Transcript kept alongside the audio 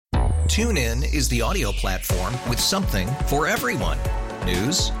TuneIn is the audio platform with something for everyone.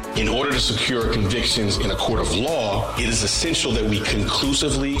 News. In order to secure convictions in a court of law, it is essential that we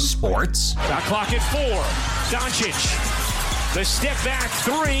conclusively. Sports. Shot clock at 4. Doncic. The step back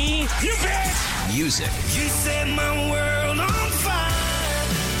 3. You bet. Music. You set my world on fire.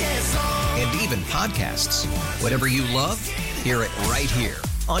 Yes, and even podcasts. Whatever you love, hear it right here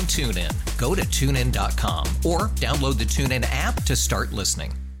on TuneIn. Go to TuneIn.com or download the TuneIn app to start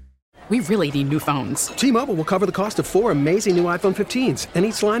listening. We really need new phones. T-Mobile will cover the cost of 4 amazing new iPhone 15s, and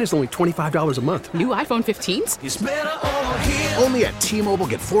each line is only $25 a month. New iPhone 15s? it's better over here. Only at T-Mobile,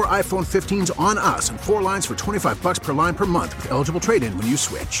 get 4 iPhone 15s on us and 4 lines for $25 per line per month with eligible trade-in when you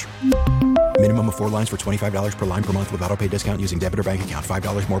switch. Minimum of 4 lines for $25 per line per month with autopay discount using debit or bank account.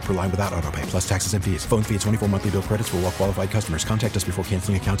 $5 more per line without autopay, plus taxes and fees. Phone fee at 24 monthly bill credits for well-qualified customers. Contact us before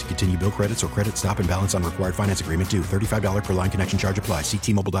canceling account to continue bill credits or credit stop and balance on required finance agreement due. $35 per line connection charge applies. See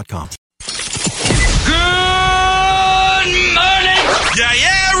T-Mobile.com. Good morning,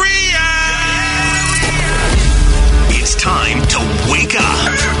 area. It's time to wake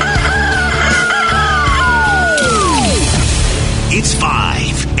up. It's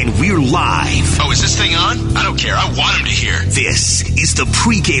 5, and we're live. Oh, is this thing on? I don't care. I want him to hear. This is the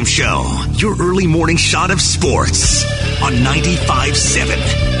Pregame Show, your early morning shot of sports on 95.7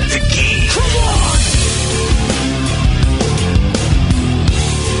 The Game. Come on.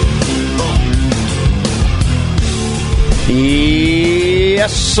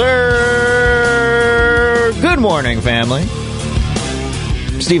 Yes, sir. Good morning, family.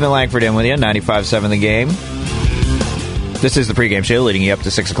 Steven Langford in with you, 95.7 The Game. This is the Pregame Show, leading you up to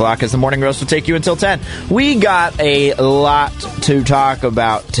 6 o'clock as the morning roast will take you until 10. We got a lot to talk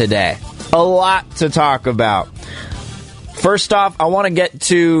about today. A lot to talk about. First off, I want to get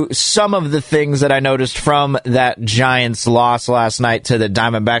to some of the things that I noticed from that Giants loss last night to the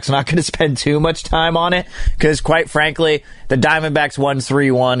Diamondbacks. I'm not going to spend too much time on it because, quite frankly, the Diamondbacks won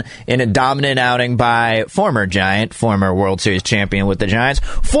 3-1 in a dominant outing by former Giant, former World Series champion with the Giants,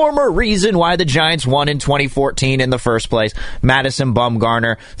 former reason why the Giants won in 2014 in the first place. Madison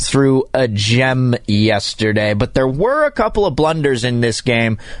Bumgarner threw a gem yesterday, but there were a couple of blunders in this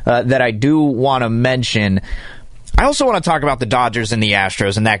game that I do want to mention. I also want to talk about the Dodgers and the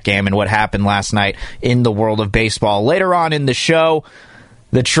Astros in that game and what happened last night in the world of baseball. Later on in the show,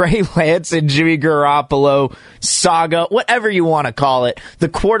 the Trey Lance and Jimmy Garoppolo saga, whatever you want to call it, the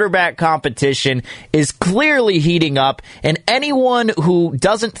quarterback competition is clearly heating up, and anyone who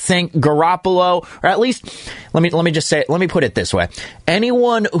doesn't think Garoppolo, or at least, let me just say, let me put it this way.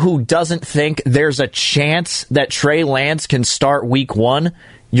 Anyone who doesn't think there's a chance that Trey Lance can start week 1,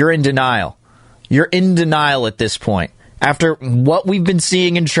 you're in denial. You're in denial at this point. After what we've been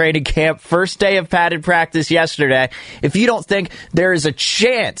seeing in training camp, first day of padded practice yesterday, if you don't think there is a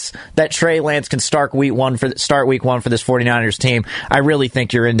chance that Trey Lance can start week 1 for this 49ers team, I really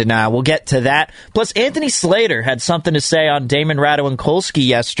think you're in denial. We'll get to that. Plus, Anthony Slater had something to say on Damon Radwankolski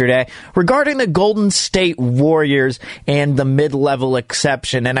yesterday regarding the Golden State Warriors and the mid-level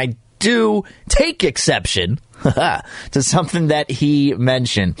exception, and I do take exception to something that he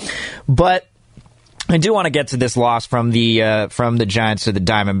mentioned. But I do want to get to this loss from the Giants to the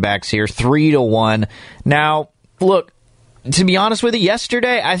Diamondbacks here, 3-1. Now, look, to be honest with you,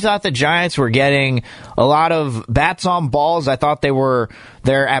 yesterday I thought the Giants were getting a lot of bats on balls. I thought their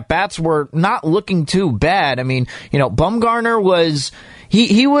at-bats were not looking too bad. I mean, Bumgarner was...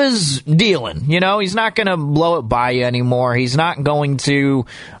 He was dealing, he's not going to blow it by you anymore. He's not going to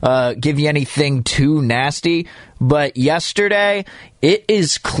give you anything too nasty. But yesterday, it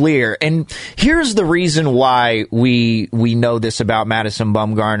is clear. And here's the reason why we know this about Madison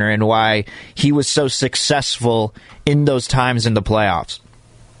Bumgarner and why he was so successful in those times in the playoffs.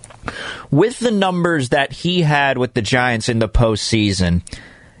 With the numbers that he had with the Giants in the postseason,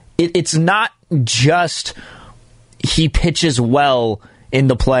 it's not just he pitches well in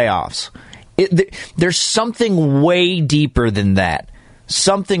the playoffs. There's something way deeper than that.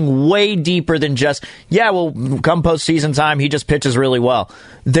 Something way deeper than just, come postseason time, he just pitches really well.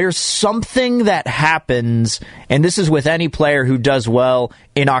 There's something that happens, and this is with any player who does well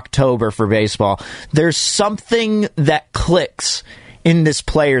in October for baseball. There's something that clicks in this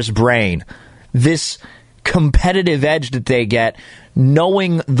player's brain. This competitive edge that they get,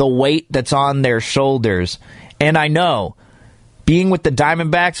 knowing the weight that's on their shoulders. And I know, being with the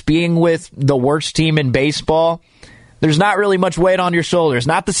Diamondbacks, being with the worst team in baseball, there's not really much weight on your shoulders.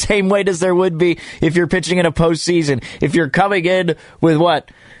 Not the same weight as there would be if you're pitching in a postseason. If you're coming in with,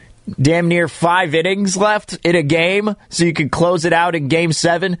 damn near 5 innings left in a game so you can close it out in Game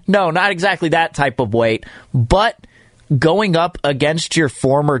 7? No, not exactly that type of weight. But going up against your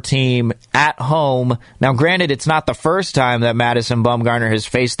former team at home. Now, granted, it's not the first time that Madison Bumgarner has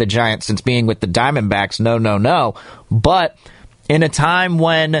faced the Giants since being with the Diamondbacks. No. But in a time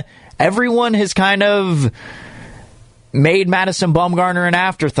when everyone has kind of made Madison Bumgarner an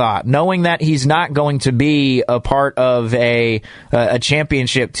afterthought, knowing that he's not going to be a part of a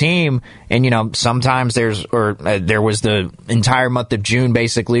championship team. And, sometimes there was the entire month of June,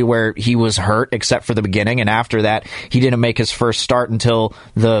 basically, where he was hurt, except for the beginning. And after that, he didn't make his first start until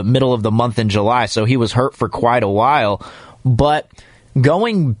the middle of the month in July. So he was hurt for quite a while. But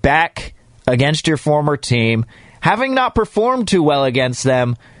going back against your former team, having not performed too well against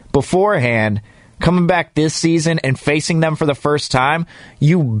them beforehand, coming back this season and facing them for the first time,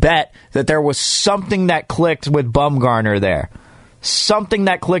 you bet that there was something that clicked with Bumgarner there. Something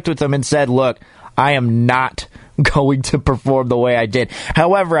that clicked with him and said, look, I am not going to perform the way I did.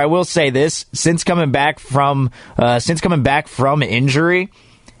 However, I will say this, since coming back from injury,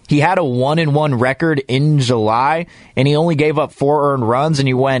 he had a 1-1 record in July, and he only gave up 4 earned runs, and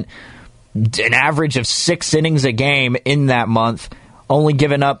he went an average of 6 innings a game in that month, only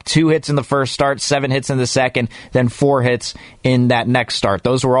giving up 2 hits in the first start, 7 hits in the second, then 4 hits in that next start.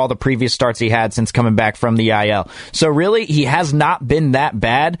 Those were all the previous starts he had since coming back from the IL. So really, he has not been that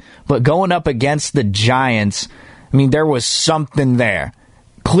bad, but going up against the Giants, I mean, there was something there,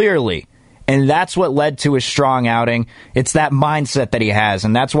 clearly. And that's what led to his strong outing. It's that mindset that he has,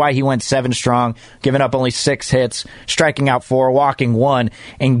 and that's why he went 7 strong, giving up only 6 hits, striking out 4, walking 1,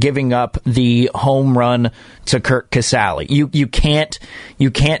 and giving up the home run to Kirk Casale. You can't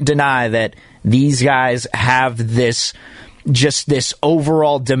deny that these guys have this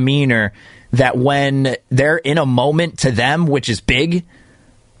overall demeanor that when they're in a moment to them, which is big,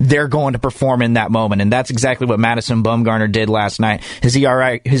 they're going to perform in that moment, and that's exactly what Madison Bumgarner did last night. His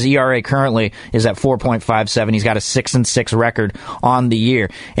ERA currently is at 4.57. He's got a 6-6 record on the year,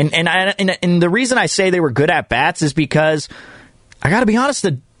 and the reason I say they were good at bats is because I got to be honest,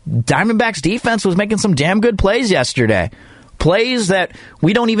 the Diamondbacks defense was making some damn good plays yesterday. Plays that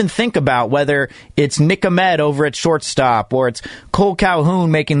we don't even think about, whether it's Nick Ahmed over at shortstop or it's Cole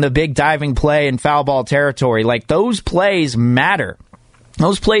Calhoun making the big diving play in foul ball territory. Like, those plays matter.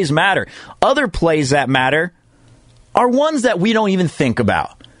 Those plays matter. Other plays that matter are ones that we don't even think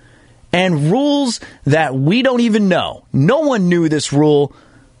about. And rules that we don't even know. No one knew this rule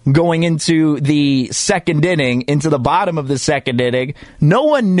going into the second inning, into the bottom of the second inning. No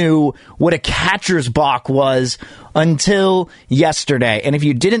one knew what a catcher's balk was until yesterday. And if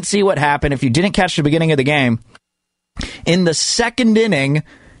you didn't see what happened, if you didn't catch the beginning of the game, in the second inning,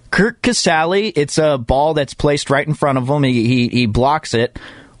 Kirk Casale, it's a ball that's placed right in front of him. He blocks it.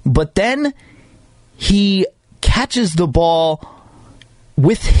 But then he catches the ball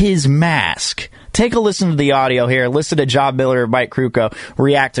with his mask. Take a listen to the audio here. Listen to John Miller and Mike Krukow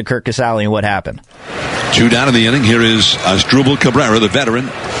react to Kirk Casale and what happened. 2 down in the inning. Here is Asdrubal Cabrera, the veteran.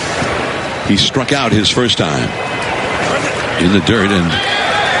 He struck out his first time in the dirt and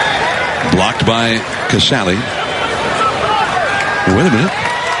blocked by Casale. Wait a minute.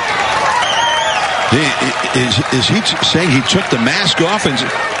 Is he saying he took the mask off and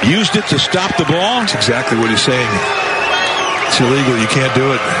used it to stop the ball? That's exactly what he's saying. It's illegal. You can't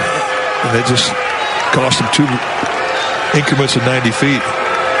do it. And they just cost him 2 increments of 90 feet.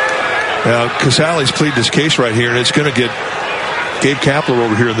 Now, Casale's pleaded his case right here, and it's going to get Gabe Kapler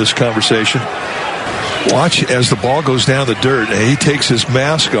over here in this conversation. Watch as the ball goes down the dirt, and he takes his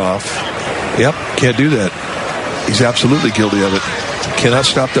mask off. Yep, can't do that. He's absolutely guilty of it. Cannot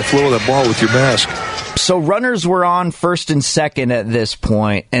stop the flow of that ball with your mask. So runners were on first and second at this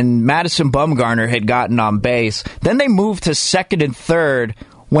point, and Madison Bumgarner had gotten on base. Then they moved to second and third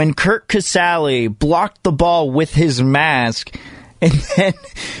when Kirk Casale blocked the ball with his mask. And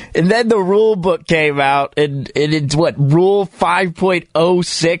then the rule book came out, and it's Rule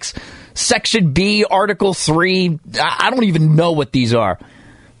 5.06, Section B, Article 3. I don't even know what these are.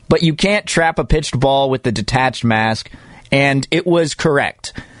 But you can't trap a pitched ball with the detached mask, and it was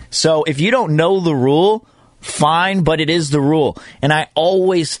correct. So if you don't know the rule, fine, but it is the rule. And I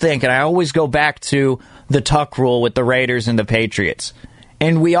always think, and I always go back to the Tuck rule with the Raiders and the Patriots.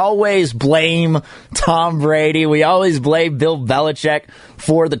 And we always blame Tom Brady. We always blame Bill Belichick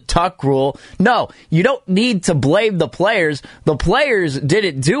for the Tuck rule. No, you don't need to blame the players. The players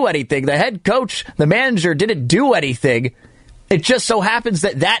didn't do anything. The head coach, the manager didn't do anything. It just so happens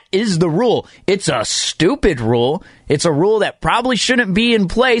that that is the rule. It's a stupid rule. It's a rule that probably shouldn't be in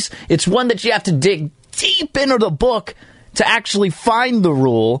place. It's one that you have to dig deep into the book to actually find the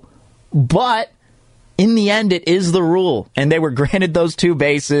rule. But in the end, it is the rule, and they were granted those 2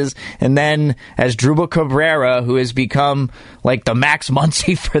 bases. And then, as Asdrubal Cabrera, who has become like the Max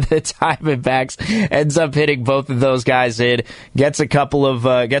Muncy for the Diamondbacks, ends up hitting both of those guys in, gets a couple of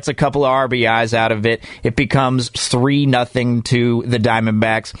RBIs out of it. It becomes 3-0 to the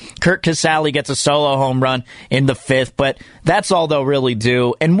Diamondbacks. Curt Casali gets a solo home run in the 5th, but that's all they'll really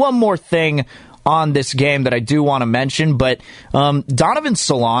do. And one more thing on this game that I do want to mention, but Donovan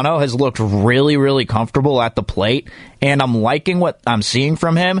Solano has looked really, really comfortable at the plate, and I'm liking what I'm seeing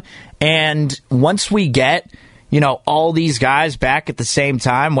from him. And once we get, all these guys back at the same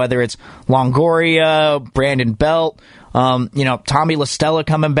time, whether it's Longoria, Brandon Belt, Tommy La Stella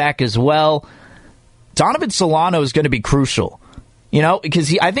coming back as well, Donovan Solano is going to be crucial.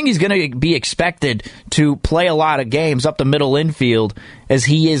 Because I think he's going to be expected to play a lot of games up the middle infield, as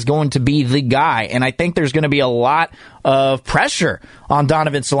he is going to be the guy. And I think there's going to be a lot of pressure on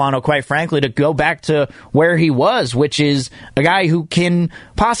Donovan Solano, quite frankly, to go back to where he was, which is a guy who can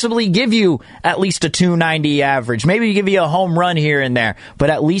possibly give you at least a 290 average, maybe give you a home run here and there, but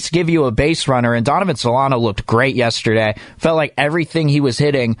at least give you a base runner. And Donovan Solano looked great yesterday. Felt like everything he was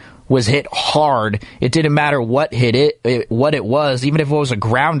hitting was hit hard. It didn't matter what what it was. Even if it was a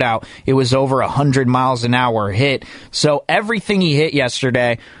ground out, it was over 100 miles an hour hit. So everything he hit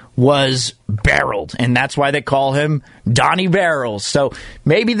yesterday was barreled, and that's why they call him Donnie Barrels. So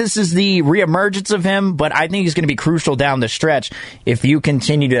maybe this is the reemergence of him, but I think he's going to be crucial down the stretch if you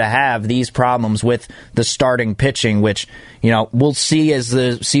continue to have these problems with the starting pitching, which, we'll see as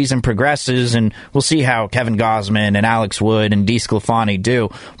the season progresses, and we'll see how Kevin Gausman and Alex Wood and DeSclafani do.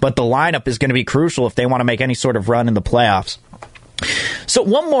 But the lineup is going to be crucial if they want to make any sort of run in the playoffs. So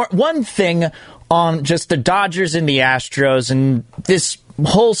one thing on just the Dodgers and the Astros and this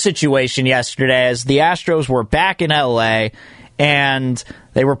whole situation yesterday, as the Astros were back in LA and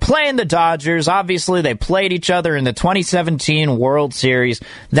they were playing the Dodgers. Obviously, they played each other in the 2017 World Series.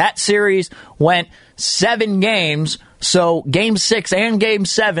 That series went 7 games, so Game 6 and Game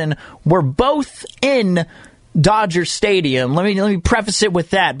 7 were both in Dodger Stadium. Let me preface it with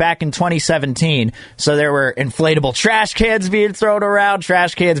that. Back in 2017, so there were inflatable trash cans being thrown around,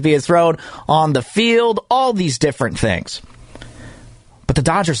 trash cans being thrown on the field, all these different things. But the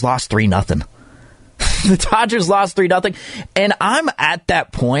Dodgers lost 3-0. The Dodgers lost 3-0, and I'm at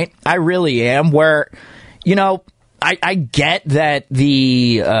that point. I really am, where, I get that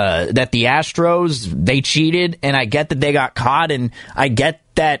the Astros, they cheated, and I get that they got caught, and I get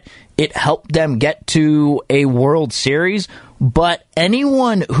that it helped them get to a World Series. But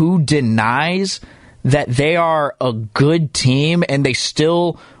anyone who denies that they are a good team and they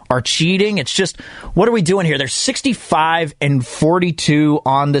still are cheating, it's just, what are we doing here? They're 65-42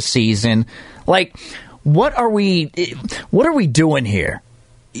 on the season. Like, what are we doing here?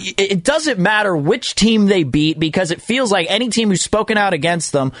 It doesn't matter which team they beat, because it feels like any team who's spoken out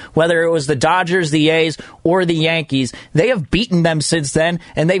against them, whether it was the Dodgers, the A's, or the Yankees, they have beaten them since then,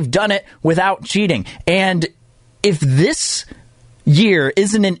 and they've done it without cheating. And if this year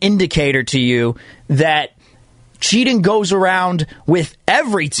isn't an indicator to you that cheating goes around with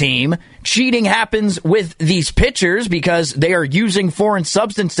every team, cheating happens with these pitchers because they are using foreign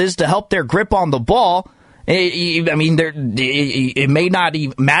substances to help their grip on the ball. It may not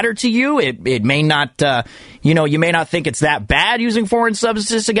even matter to you. It may not, you may not think it's that bad using foreign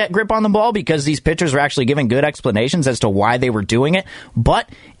substances to get grip on the ball, because these pitchers are actually giving good explanations as to why they were doing it. But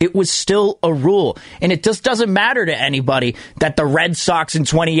it was still a rule. And it just doesn't matter to anybody that the Red Sox in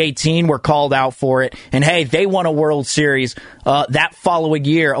 2018 were called out for it. And hey, they won a World Series that following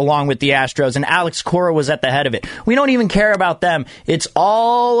year along with the Astros, and Alex Cora was at the head of it. We don't even care about them. It's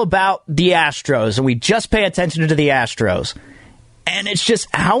all about the Astros, and we just pay attention to the Astros. And it's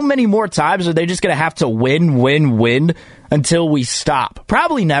just, how many more times are they just going to have to win until we stop?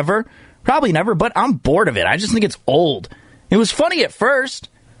 Probably never, but I'm bored of it. I just think it's old. It was funny at first,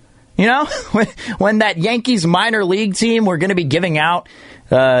 when that Yankees minor league team were going to be giving out,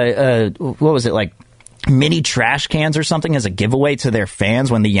 what was it, like mini trash cans or something as a giveaway to their fans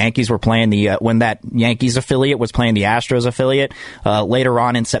when the Yankees were playing when that Yankees affiliate was playing the Astros affiliate later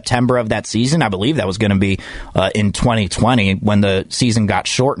on in September of that season. I believe that was going to be in 2020 when the season got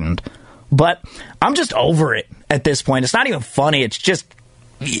shortened. But I'm just over it at this point. It's not even funny. It's just,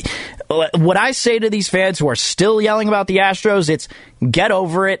 what I say to these fans who are still yelling about the Astros, it's get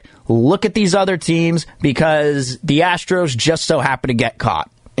over it. Look at these other teams, because the Astros just so happen to get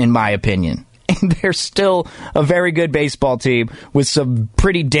caught, in my opinion. And they're still a very good baseball team with some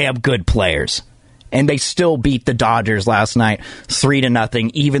pretty damn good players. And they still beat the Dodgers last night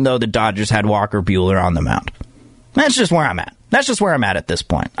 3-0, even though the Dodgers had Walker Buehler on the mound. That's just where I'm at. That's just where I'm at this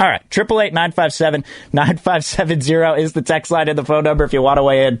point. All right, 888-957-9570 is the text line and the phone number if you want to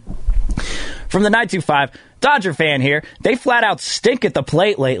weigh in. From the 925, Dodger fan here. They flat out stink at the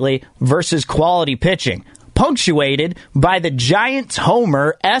plate lately versus quality pitching. Punctuated by the Giants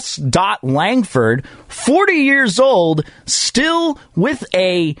homer S. Langford, 40 years old, still with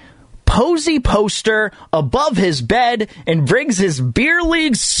a Posey poster above his bed and brings his beer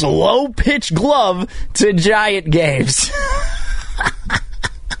league slow pitch glove to Giant games.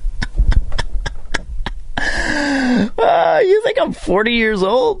 You think I'm 40 years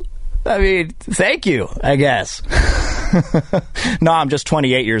old? I mean, thank you, I guess. No, I'm just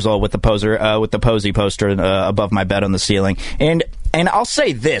 28 years old with the Posey poster above my bed on the ceiling. And I'll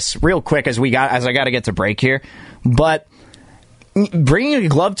say this real quick as I got to get to break here, but bringing a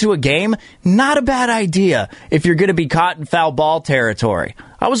glove to a game, not a bad idea if you're going to be caught in foul ball territory.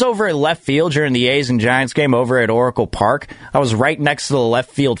 I was over at left field during the A's and Giants game over at Oracle Park. I was right next to the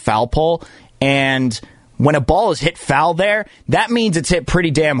left field foul pole, and when a ball is hit foul there, that means it's hit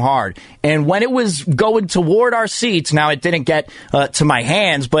pretty damn hard. And when it was going toward our seats, now it didn't get to my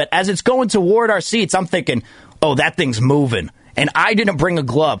hands, but as it's going toward our seats, I'm thinking, oh, that thing's moving. And I didn't bring a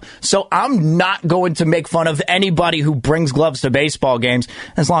glove. So I'm not going to make fun of anybody who brings gloves to baseball games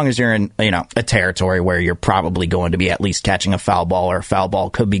as long as you're in, a territory where you're probably going to be at least catching a foul ball, or a foul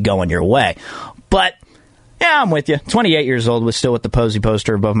ball could be going your way. But, yeah, I'm with you. 28 years old, was still with the Posey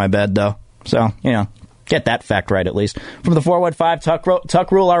poster above my bed, though. So, get that fact right at least. From the 415,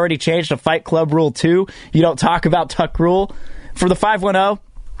 Tuck Rule already changed to Fight Club Rule 2. You don't talk about Tuck Rule. For the 510,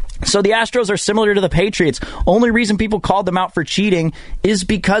 so the Astros are similar to the Patriots. Only reason people called them out for cheating is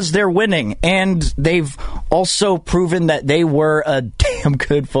because they're winning. And they've also proven that they were a damn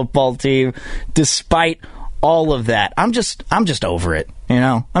good football team despite all of that. I'm just over it,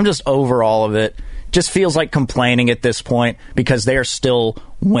 I'm just over all of it. Just feels like complaining at this point because they are still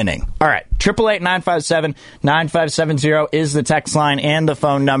winning. All right, 888-957-9570 is the text line and the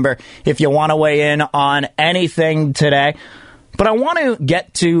phone number if you want to weigh in on anything today. But I want to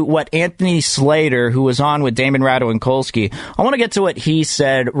get to what Anthony Slater, who was on with Damon Ratto and Kolsky, I want to get to what he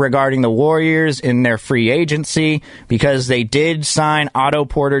said regarding the Warriors in their free agency, because they did sign Otto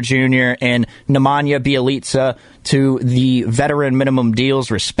Porter Jr. and Nemanja Bjelica to the veteran minimum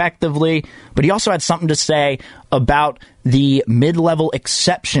deals, respectively. But he also had something to say about the mid-level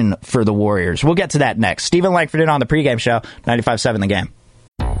exception for the Warriors. We'll get to that next. Steven Langford in on the pregame show, 95.7 The Game.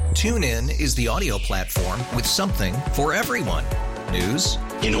 TuneIn is the audio platform with something for everyone. News.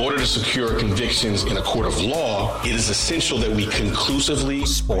 In order to secure convictions in a court of law, it is essential that we conclusively.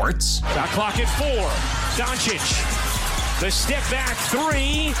 Sports. Shot clock at 4. Doncic. The step back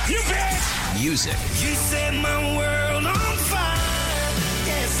 3. You bet. Music. You set my world on fire.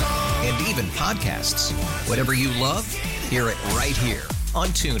 Yes, and even podcasts. Whatever you love, hear it right here on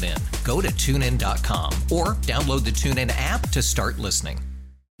TuneIn. Go to TuneIn.com or download the TuneIn app to start listening.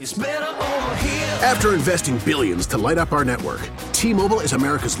 It's better over here. After investing billions to light up our network, T-Mobile is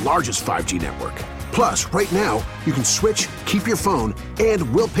America's largest 5G network. Plus, right now, you can switch, keep your phone, and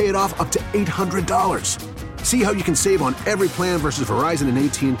we'll pay it off up to $800. See how you can save on every plan versus Verizon and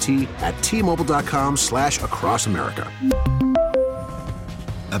AT&T at T-Mobile.com/across America.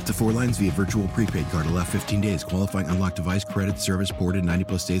 Up to 4 lines via virtual prepaid card. Allow 15 days. Qualifying unlocked device credit service ported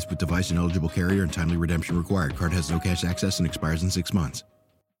 90-plus days with device and eligible carrier and timely redemption required. Card has no cash access and expires in 6 months.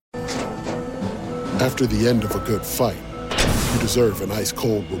 After the end of a good fight, you deserve an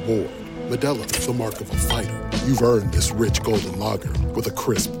ice-cold reward. Modelo, the mark of a fighter. You've earned this rich golden lager with a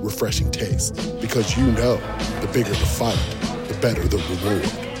crisp, refreshing taste. Because you know, the bigger the fight, the better the reward.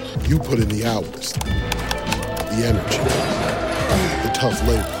 You put in the hours, the energy, the tough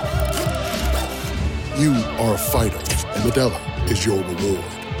labor. You are a fighter, and Modelo is your reward.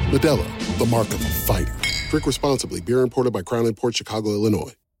 Modelo, the mark of a fighter. Drink responsibly. Beer imported by Crown Imports, Chicago,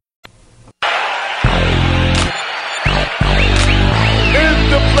 Illinois.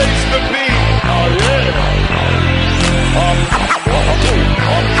 Is the place to be. Oh, yeah.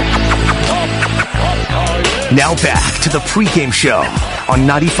 Now back to the pregame show on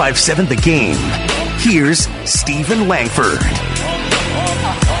 95.7 The Game. Here's Steven Langford.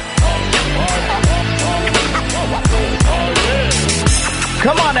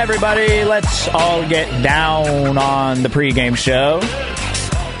 Come on, everybody. Let's all get down on the pregame show.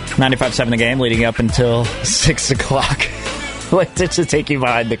 95.7 The Game, leading up until 6 o'clock. Let's just take you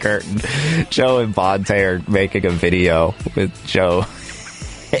behind the curtain. Joe and Bonte are making a video with Joe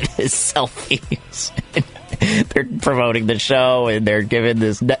and his selfies. They're promoting the show, and they're giving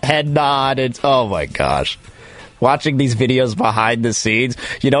this head nod. It's, oh, my gosh. Watching these videos behind the scenes,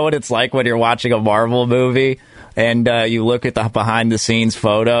 you know what it's like when you're watching a Marvel movie? and you look at the behind-the-scenes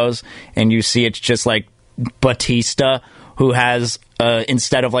photos, and you see it's just like Batista, who has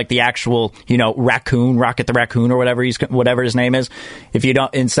instead of like the actual, raccoon, Rocket the Raccoon or whatever his name is,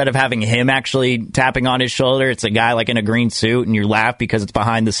 instead of having him actually tapping on his shoulder, it's a guy like in a green suit, and you laugh because it's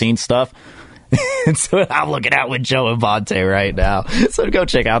behind-the-scenes stuff. So I'm looking out with Joe and Bonte right now. So go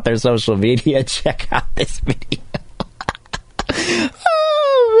check out their social media. Check out this video.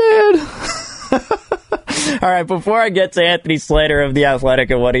 Oh, man. All right, before I get to Anthony Slater of The Athletic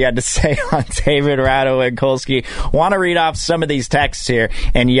and what he had to say on David Ratto and Kolsky, I want to read off some of these texts here.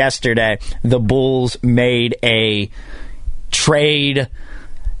 And yesterday, the Bulls made a trade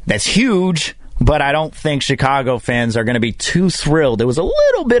that's huge, but I don't think Chicago fans are going to be too thrilled. It was a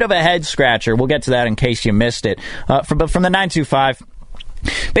little bit of a head-scratcher. We'll get to that in case you missed it. From the 925...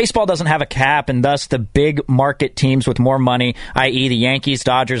 baseball doesn't have a cap, and thus the big market teams with more money, i.e. the Yankees,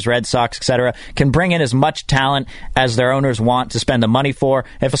 Dodgers, Red Sox, etc., can bring in as much talent as their owners want to spend the money for.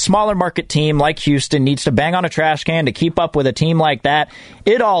 If a smaller market team like Houston needs to bang on a trash can to keep up with a team like that,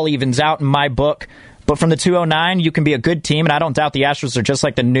 it all evens out in my book. But from the 209, you can be a good team, and I don't doubt the Astros are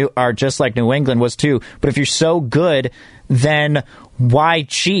just like New England was too. But if you're so good, then why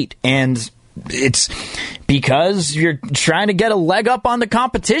cheat? And it's because you're trying to get a leg up on the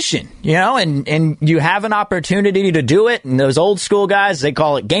competition, and you have an opportunity to do it. And those old school guys, they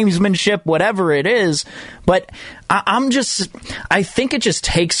call it gamesmanship, whatever it is. But I think it just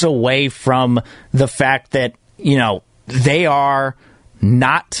takes away from the fact that, they are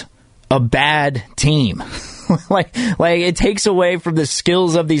not a bad team. like it takes away from the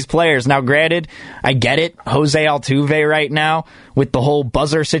skills of these players. Now, granted, I get it. Jose Altuve right now with the whole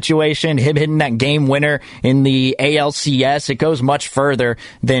buzzer situation, him hitting that game winner in the ALCS, it goes much further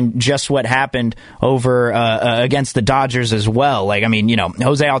than just what happened over against the Dodgers as well. Jose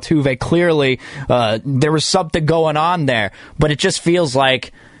Altuve, clearly there was something going on there, but it just feels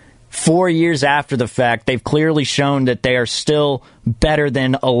like 4 years after the fact, they've clearly shown that they are still better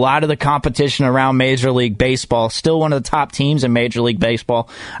than a lot of the competition around Major League Baseball, still one of the top teams in Major League Baseball.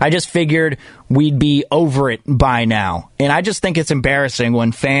 I just figured we'd be over it by now. And I just think it's embarrassing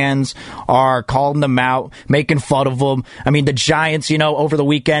when fans are calling them out, making fun of them. I mean, the Giants, over the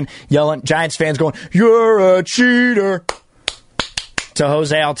weekend, yelling, Giants fans going, "You're a cheater," to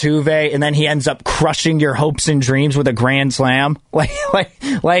Jose Altuve, and then he ends up crushing your hopes and dreams with a grand slam. How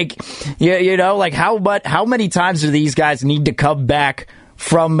many times do these guys need to come back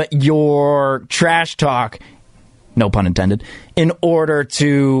from your trash talk, no pun intended, in order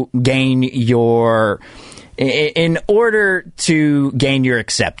to gain your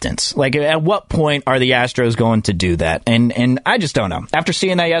acceptance? At what point are the Astros going to do that? And I just don't know. After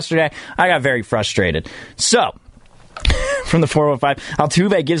seeing that yesterday, I got very frustrated. So, from the 405,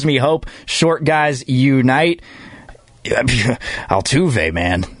 Altuve gives me hope. Short guys unite. Altuve,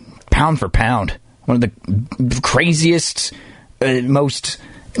 man, pound for pound, one of the craziest, most.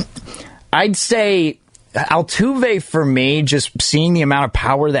 I'd say Altuve for me. Just seeing the amount of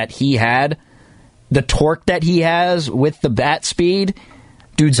power that he had, the torque that he has with the bat speed.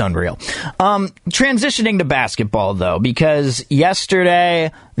 Dude's unreal. Transitioning to basketball, though, because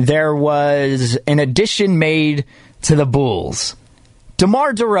yesterday there was an addition made to the Bulls.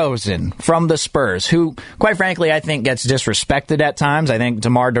 DeMar DeRozan from the Spurs, who, quite frankly, I think gets disrespected at times. I think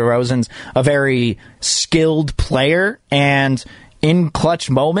DeMar DeRozan's a very skilled player, and in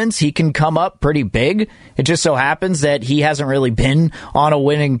clutch moments, he can come up pretty big. It just so happens that he hasn't really been on a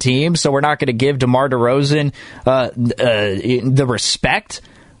winning team, so we're not going to give DeMar DeRozan the respect.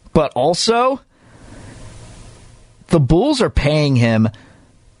 But also, the Bulls are paying him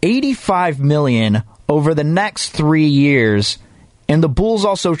 $85 million over the next 3 years, and the Bulls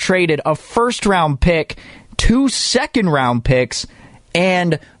also traded a first-round pick, 2 second-round picks,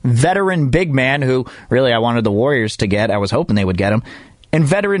 and veteran big man, who really I wanted the Warriors to get. I was hoping they would get him, and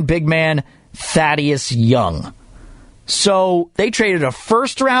veteran big man Thaddeus Young. So they traded a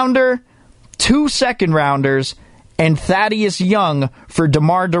first-rounder, 2 second-rounders, and Thaddeus Young for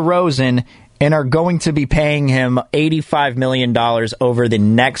DeMar DeRozan, and are going to be paying him $85 million over the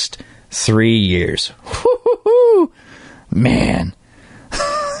next 3 years. Woo-hoo-hoo. Man.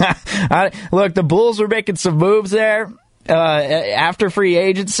 Look, the Bulls were making some moves there after free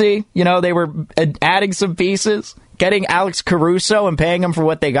agency. They were adding some pieces, getting Alex Caruso and paying him for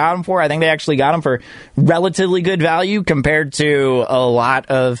what they got him for. I think they actually got him for relatively good value compared to a lot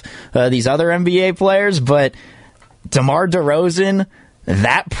of these other NBA players. But DeMar DeRozan,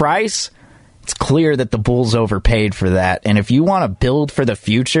 that price, it's clear that the Bulls overpaid for that. And if you want to build for the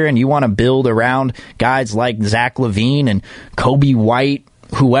future and you want to build around guys like Zach LaVine and Kobe White,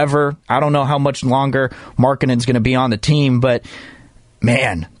 whoever. I don't know how much longer Markkanen's going to be on the team, but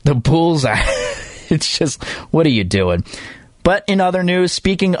man, the Bulls, it's just, what are you doing? But in other news,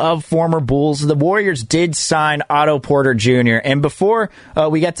 speaking of former Bulls, the Warriors did sign Otto Porter Jr. And before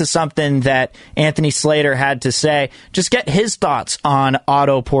we get to something that Anthony Slater had to say, just get his thoughts on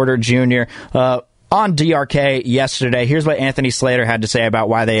Otto Porter Jr. On DRK yesterday. Here's what Anthony Slater had to say about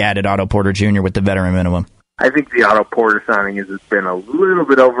why they added Otto Porter Jr. with the veteran minimum. I think the Otto Porter signing has been a little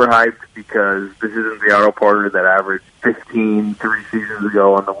bit overhyped because this isn't the Otto Porter that averaged 15 3 seasons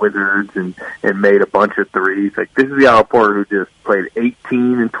ago on the Wizards and made a bunch of threes. Like, this is the Otto Porter who just played 18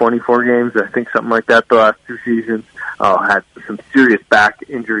 in 24 games, I think something like that the last 2 seasons. Had some serious back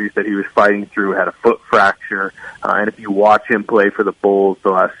injuries that he was fighting through, had a foot fracture, and if you watch him play for the Bulls the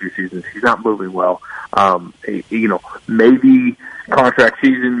last few seasons, he's not moving well. Maybe contract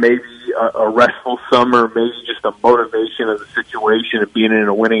season, maybe a restful summer, maybe just a motivation of the situation of being in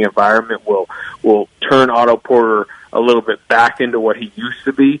a winning environment will turn Otto Porter a little bit back into what he used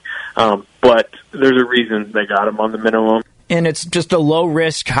to be. But there's a reason they got him on the minimum. And it's just a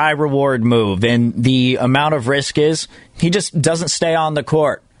low-risk, high-reward move. And the amount of risk is he just doesn't stay on the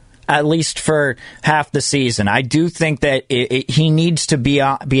court, at least for half the season. I do think that he needs to be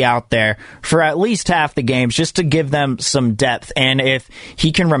out there for at least half the games just to give them some depth. And if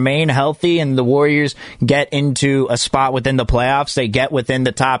he can remain healthy and the Warriors get into a spot within the playoffs, they get within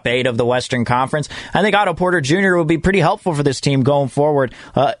the top 8 of the Western Conference, I think Otto Porter Jr. will be pretty helpful for this team going forward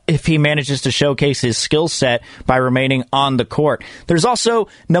if he manages to showcase his skill set by remaining on the court. There's also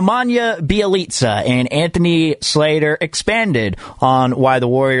Nemanja Bjelica, and Anthony Slater expanded on why the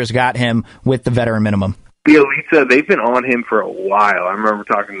Warriors got him with the veteran minimum. Bjelica, they've been on him for a while. I remember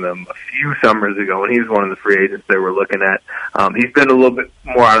talking to them a few summers ago when he was one of the free agents they were looking at. He's been a little bit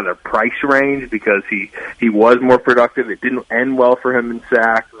more out of their price range because he was more productive. It didn't end well for him in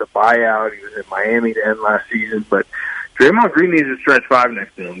sacks. The buyout, he was in Miami to end last season. But Draymond Green needs to stretch 5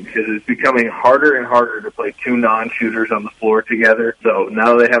 next to him because it's becoming harder and harder to play 2 non-shooters on the floor together. So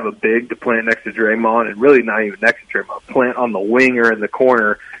now they have a big to plant next to Draymond, and really not even next to Draymond, plant on the wing or in the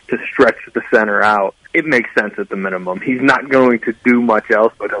corner to stretch the center out. It makes sense at the minimum. He's not going to do much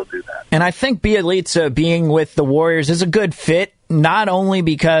else, but he'll do that. And I think Bjelica being with the Warriors is a good fit, not only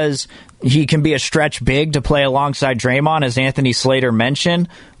because he can be a stretch big to play alongside Draymond, as Anthony Slater mentioned,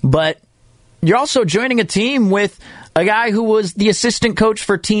 but you're also joining a team with a guy who was the assistant coach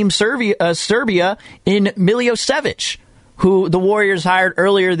for Team Serbia in Miljosevic, who the Warriors hired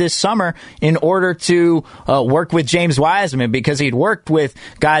earlier this summer in order to work with James Wiseman, because he'd worked with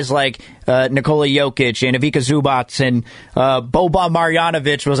guys like Nikola Jokic and Ivica Zubac, and Boban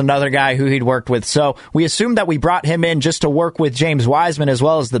Marjanovic was another guy who he'd worked with. So we assumed that we brought him in just to work with James Wiseman as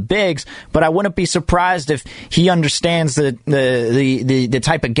well as the bigs, but I wouldn't be surprised if he understands the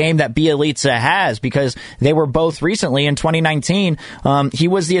type of game that Bjelica has, because they were both recently in 2019. He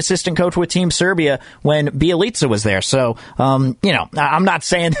was the assistant coach with Team Serbia when Bjelica was there. So, I'm not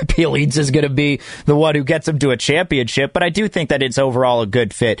saying that Bjelica is going to be the one who gets him to a championship, but I do think that it's overall a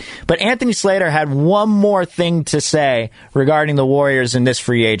good fit. But Anthony Slater had one more thing to say regarding the Warriors in this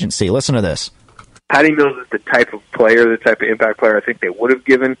free agency. Listen to this. Patty Mills is the type of player, the type of impact player I think they would have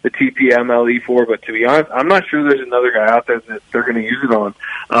given the TPMLE for, but to be honest, I'm not sure there's another guy out there that they're going to use it on.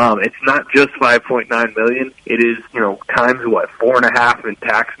 It's not just $5.9 million. It is, times 4.5 in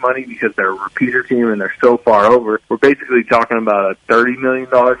tax money, because they're a repeater team and they're so far over. We're basically talking about a $30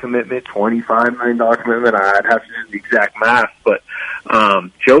 million commitment, $25 million commitment. I'd have to do the exact math, but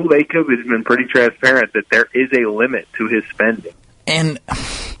Joe Lacob has been pretty transparent that there is a limit to his spending. And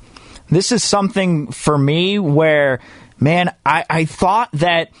this is something for me where, man, I thought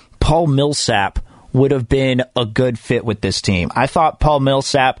that Paul Millsap would have been a good fit with this team. I thought Paul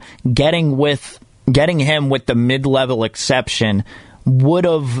Millsap getting him with the mid-level exception would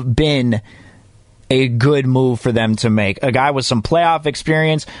have been a good move for them to make. A guy with some playoff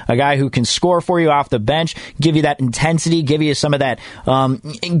experience, a guy who can score for you off the bench, give you that intensity, give you some of that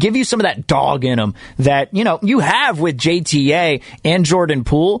dog in him that, you have with JTA and Jordan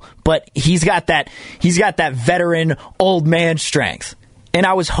Poole, but he's got that veteran old man strength. And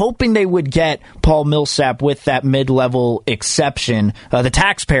I was hoping they would get Paul Millsap with that mid-level exception, the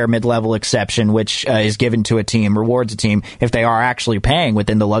taxpayer mid-level exception, which is given to a team, rewards a team if they are actually paying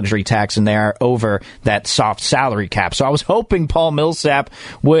within the luxury tax and they are over that soft salary cap. So I was hoping Paul Millsap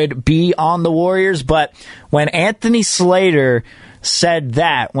would be on the Warriors, but when Anthony Slater said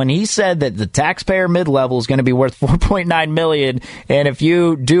that, when he said that the taxpayer mid-level is going to be worth $4.9 million, and if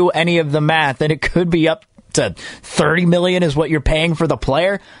you do any of the math, then it could be up to $30 million is what you're paying for the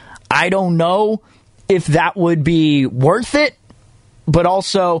player. I don't know if that would be worth it, But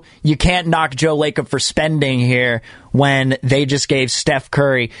also, you can't knock Joe Lacob for spending here when they just gave Steph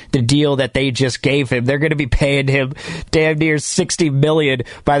Curry the deal that they just gave him. They're going to be paying him damn near $60 million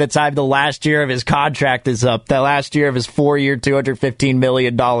by the time the last year of his contract is up. The last year of his 4-year, $215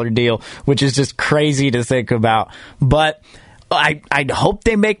 million deal, which is just crazy to think about. But I hope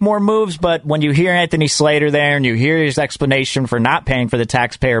they make more moves, but when you hear Anthony Slater there and you hear his explanation for not paying for the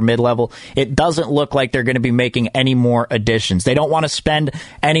taxpayer mid-level, it doesn't look like they're going to be making any more additions. They don't want to spend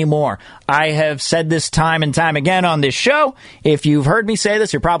any more. I have said this time and time again on this show. If you've heard me say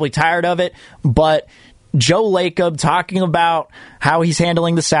this, you're probably tired of it, but Joe Lacob talking about how he's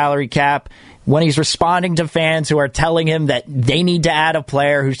handling the salary cap, when he's responding to fans who are telling him that they need to add a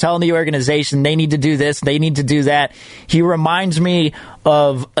player, who's telling the organization they need to do this, they need to do that, he reminds me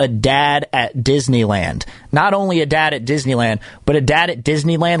of a dad at Disneyland. Not only a dad at Disneyland, but a dad at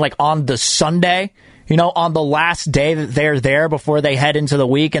Disneyland, like on the Sunday, on the last day that they're there before they head into the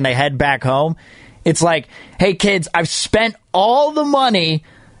week and they head back home. It's like, hey kids, I've spent all the money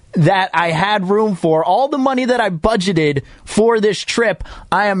that I had room for, all the money that I budgeted for this trip.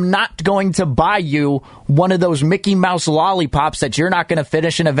 I am not going to buy you one of those Mickey Mouse lollipops that you're not going to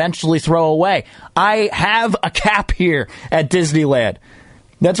finish and eventually throw away. I have a cap here at Disneyland.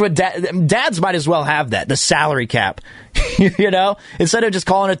 That's what dads might as well have that, the salary cap. Instead of just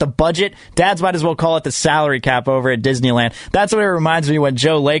calling it the budget, dads might as well call it the salary cap over at Disneyland. That's what it reminds me when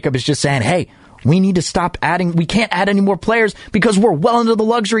Joe Lacob is just saying, hey, we need to stop adding. We can't add any more players because we're well into the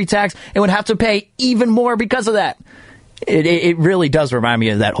luxury tax and would have to pay even more because of that. It really does remind me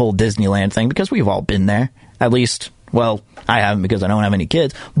of that whole Disneyland thing because we've all been there. At least, well, I haven't because I don't have any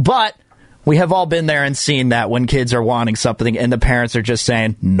kids. But we have all been there and seen that when kids are wanting something and the parents are just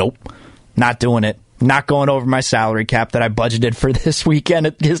saying, nope, not doing it. Not going over my salary cap that I budgeted for this weekend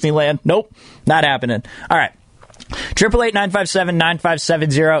at Disneyland. Nope, not happening. All right.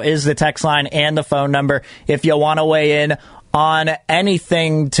 888-957-9570 is the text line and the phone number if you want to weigh in on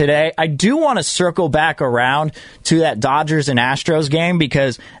anything today. I do want to circle back around to that Dodgers and Astros game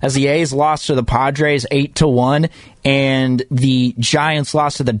because as the A's lost to the Padres 8-1 and the Giants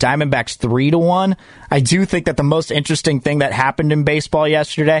lost to the Diamondbacks 3-1, I do think that the most interesting thing that happened in baseball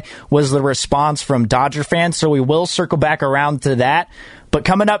yesterday was the response from Dodger fans, so we will circle back around to that. But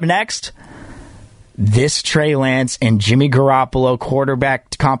coming up next, this Trey Lance and Jimmy Garoppolo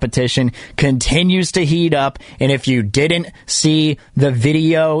quarterback competition continues to heat up. And if you didn't see the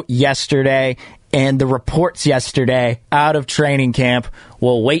video yesterday and the reports yesterday out of training camp,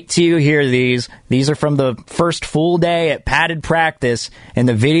 well, wait till you hear these. These are from the first full day at padded practice. And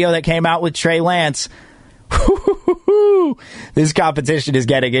the video that came out with Trey Lance, this competition is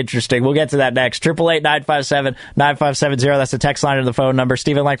getting interesting. We'll get to that next. 888-957-9570. That's the text line or the phone number.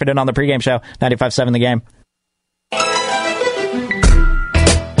 Steven Langford in on the pregame show. 95.7 The Game.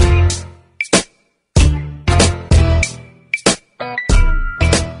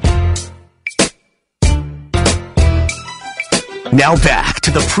 Now back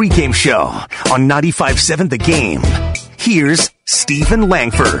to the pregame show on 95.7 The Game. Here's Steven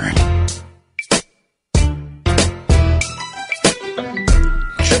Langford.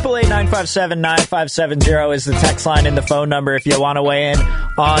 888-957-9570 is the text line and the phone number if you want to weigh in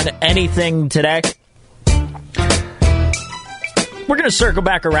on anything today. We're going to circle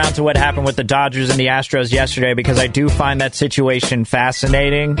back around to what happened with the Dodgers and the Astros yesterday because I do find that situation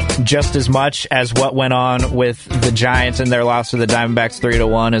fascinating just as much as what went on with the Giants and their loss to the Diamondbacks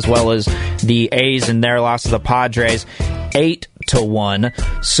 3-1, as well as the A's and their loss to the Padres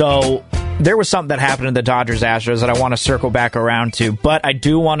 8-1. So there was something that happened in the Dodgers-Astros that I want to circle back around to, but I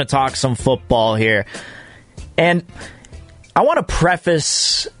do want to talk some football here. And I want to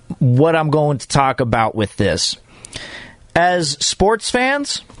preface what I'm going to talk about with this. As sports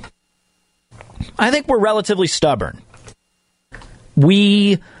fans, I think we're relatively stubborn.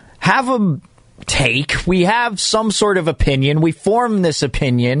 We have a take, we have some sort of opinion, we form this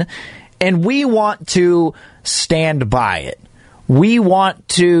opinion, and we want to stand by it. We have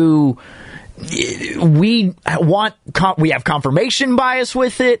confirmation bias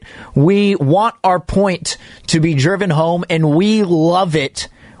with it. We want our point to be driven home, and we love it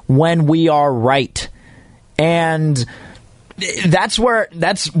when we are right. And that's what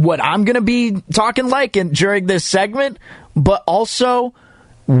I'm going to be talking like during this segment. But also,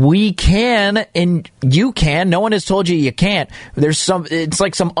 we can, and you can. No one has told you you can't. It's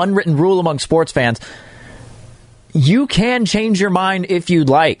like some unwritten rule among sports fans. You can change your mind if you'd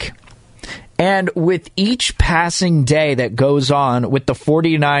like. And with each passing day that goes on with the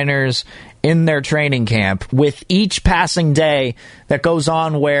 49ers in their training camp, with each passing day that goes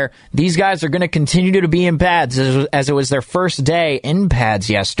on where these guys are going to continue to be in pads, as it was their first day in pads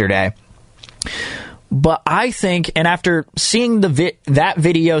yesterday. But I think, and after seeing that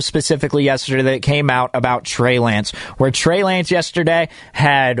video specifically yesterday that came out about Trey Lance, where Trey Lance yesterday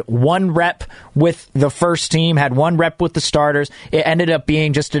had 1 rep with the first team, had 1 rep with the starters, it ended up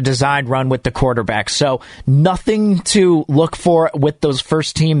being just a designed run with the quarterback. So nothing to look for with those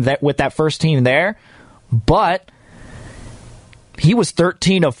first team with that first team there. But he was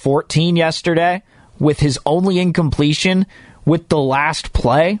 13 of 14 yesterday with his only incompletion with the last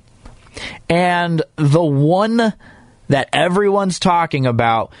play. And the one that everyone's talking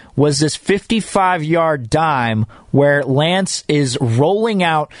about was this 55-yard dime where Lance is rolling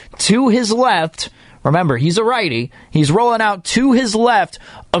out to his left. Remember, he's a righty. He's rolling out to his left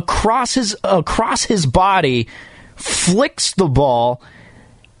across his body, flicks the ball,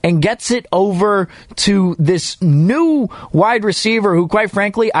 and gets it over to this new wide receiver who, quite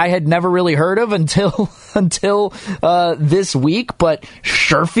frankly, I had never really heard of until this week. But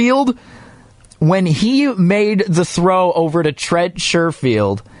Sherfield, when he made the throw over to Trent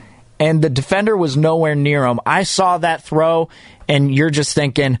Sherfield and the defender was nowhere near him, I saw that throw, and you're just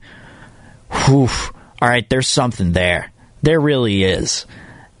thinking, whew, all right, there's something there. There really is.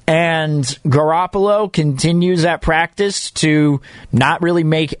 And Garoppolo continues at practice to not really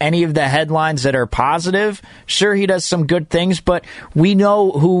make any of the headlines that are positive. Sure, he does some good things, but we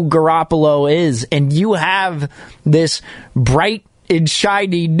know who Garoppolo is. And you have this bright and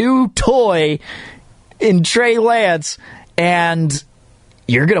shiny new toy in Trey Lance, and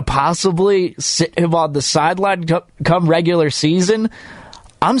you're going to possibly sit him on the sideline come regular season.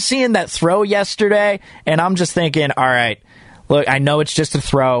 I'm seeing that throw yesterday, and I'm just thinking, all right, look, I know it's just a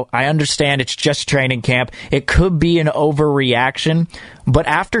throw. I understand it's just training camp. It could be an overreaction. But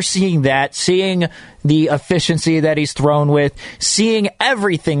after seeing that, seeing the efficiency that he's thrown with, seeing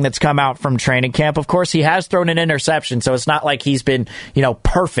everything that's come out from training camp, of course, he has thrown an interception, so it's not like he's been,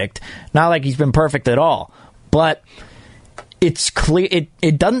 perfect. Not like he's been perfect at all. But it's clear.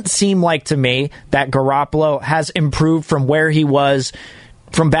 It doesn't seem like to me that Garoppolo has improved from where he was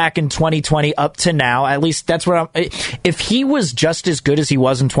from back in 2020 up to now. At least that's what if he was just as good as he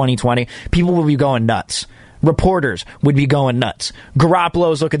was in 2020, people would be going nuts. Reporters would be going nuts.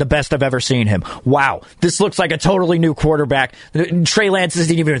 Garoppolo's looking the best I've ever seen him. Wow, this looks like a totally new quarterback. Trey Lance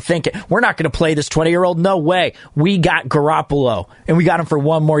isn't even thinking, we're not going to play this 20-year-old. No way. We got Garoppolo, and we got him for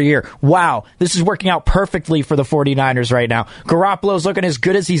 1 more year. Wow, this is working out perfectly for the 49ers right now. Garoppolo's looking as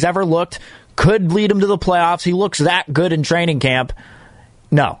good as he's ever looked. Could lead him to the playoffs. He looks that good in training camp.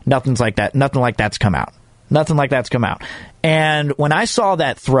 No, nothing's like that. Nothing like that's come out. Nothing like that's come out. And when I saw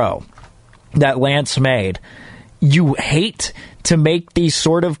that throw that Lance made, you hate to make these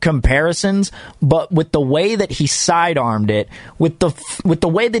sort of comparisons, but with the way that he sidearmed it, with the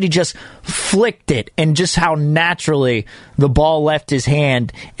way that he just flicked it, and just how naturally the ball left his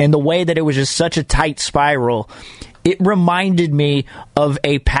hand, and the way that it was just such a tight spiral, it reminded me of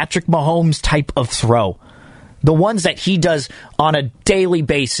a Patrick Mahomes type of throw. The ones that he does on a daily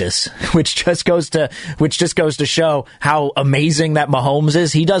basis, which just goes to show how amazing that Mahomes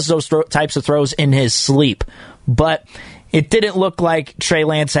is. He does those types of throws in his sleep. But it didn't look like Trey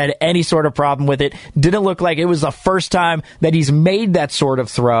Lance had any sort of problem with it. Didn't look like it was the first time that he's made that sort of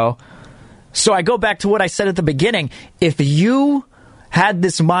throw. So I go back to what I said at the beginning. If you had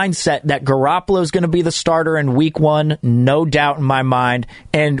this mindset that Garoppolo is going to be the starter in week 1, no doubt in my mind,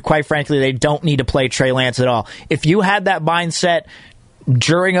 and quite frankly, they don't need to play Trey Lance at all. If you had that mindset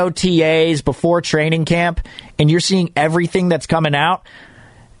during OTAs, before training camp, and you're seeing everything that's coming out,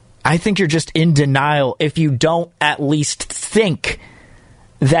 I think you're just in denial if you don't at least think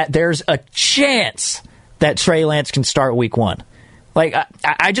that there's a chance that Trey Lance can start week 1. Like,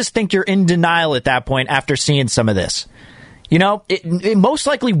 I just think you're in denial at that point after seeing some of this. It most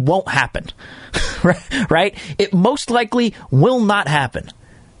likely won't happen, right? It most likely will not happen.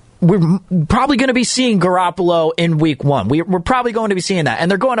 We're probably going to be seeing Garoppolo in week 1. We're probably going to be seeing that.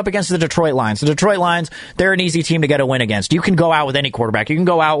 And they're going up against the Detroit Lions. The Detroit Lions, they're an easy team to get a win against. You can go out with any quarterback. You can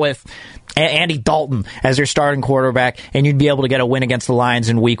go out with Andy Dalton as your starting quarterback, and you'd be able to get a win against the Lions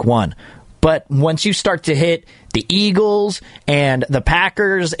in week 1. But once you start to hit the Eagles and the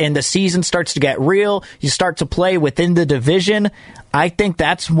Packers and the season starts to get real, you start to play within the division, I think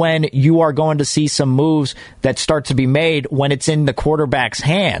that's when you are going to see some moves that start to be made when it's in the quarterback's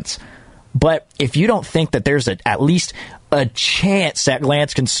hands. But if you don't think that there's at least a chance that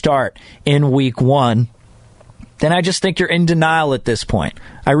Lance can start in week 1, then I just think you're in denial at this point.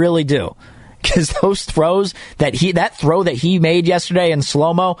 I really do. Because those throws that throw that he made yesterday in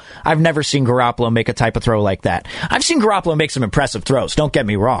slow-mo, I've never seen Garoppolo make a type of throw like that. I've seen Garoppolo make some impressive throws, don't get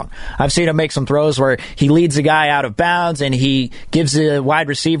me wrong. I've seen him make some throws where he leads a guy out of bounds and he gives a wide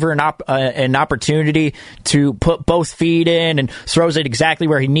receiver an opportunity to put both feet in and throws it exactly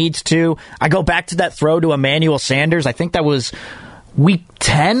where he needs to. I go back to that throw to Emmanuel Sanders. I think that was week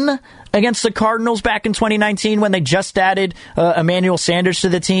 10 against the Cardinals back in 2019 when they just added Emmanuel Sanders to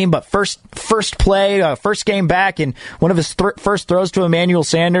the team. But first game back, and one of his first throws to Emmanuel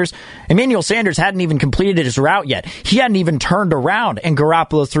Sanders hadn't even completed his route yet. He hadn't even turned around, and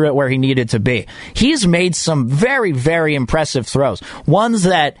Garoppolo threw it where he needed to be. He's made some very, very impressive throws. Ones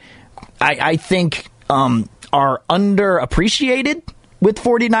that I think are underappreciated with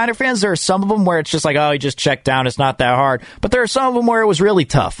 49er fans. There are some of them where it's just like, oh, he just checked down, it's not that hard. But there are some of them where it was really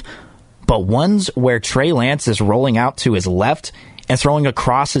tough. But ones where Trey Lance is rolling out to his left and throwing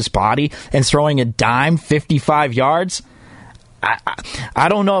across his body and throwing a dime 55 yards, I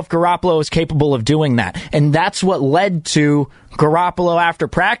don't know if Garoppolo is capable of doing that. And that's what led to Garoppolo after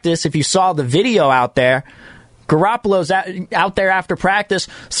practice. If you saw the video out there, Garoppolo's out there after practice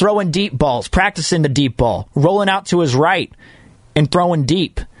throwing deep balls, practicing the deep ball, rolling out to his right and throwing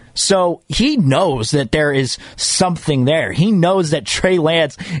deep. So he knows that there is something there. He knows that Trey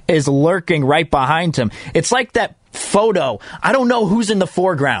Lance is lurking right behind him. It's like that photo. I don't know who's in the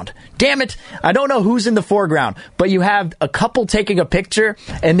foreground. Damn it. I don't know who's in the foreground. But you have a couple taking a picture,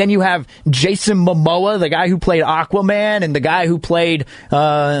 and then you have Jason Momoa, the guy who played Aquaman, and the guy who played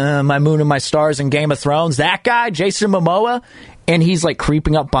My Moon and My Stars in Game of Thrones. That guy, Jason Momoa, and he's like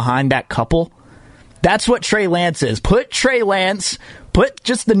creeping up behind that couple. That's what Trey Lance is. Put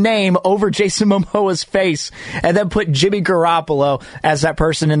just the name over Jason Momoa's face, and then put Jimmy Garoppolo as that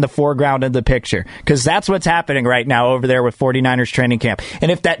person in the foreground of the picture. Because that's what's happening right now over there with 49ers training camp.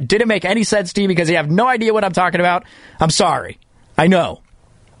 And if that didn't make any sense to you because you have no idea what I'm talking about, I'm sorry. I know.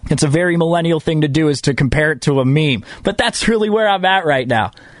 It's a very millennial thing to do, is to compare it to a meme. But that's really where I'm at right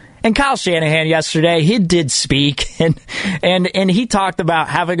now. And Kyle Shanahan yesterday, he did speak, and he talked about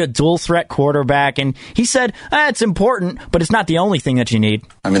having a dual-threat quarterback, and he said, it's important, but it's not the only thing that you need.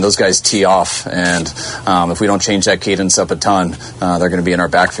 I mean, those guys tee off, and if we don't change that cadence up a ton, they're going to be in our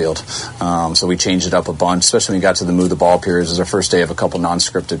backfield. So we changed it up a bunch, especially when we got to the move the ball periods. It was our first day of a couple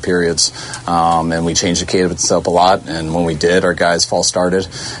non-scripted periods, and we changed the cadence up a lot, and when we did, our guys false started.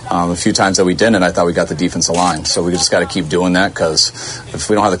 A few times that we didn't, I thought we got the defensive line. So we just got to keep doing that, because if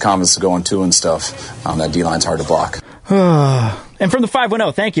we don't have the to go on two and stuff, that D-line's hard to block. And from the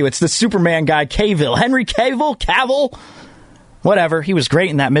 510, thank you. It's the Superman guy, Cavill. Henry Cavill? Whatever. He was great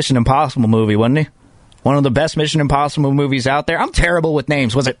in that Mission Impossible movie, wasn't he? One of the best Mission Impossible movies out there. I'm terrible with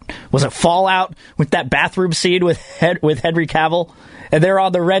names. Was it Fallout with that bathroom scene with Henry Cavill? And they're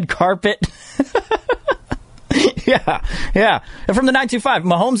on the red carpet? Yeah. And from the 925,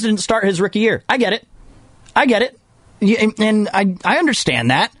 Mahomes didn't start his rookie year. I get it. And I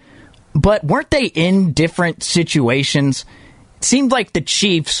understand that. But weren't they in different situations? It seemed like the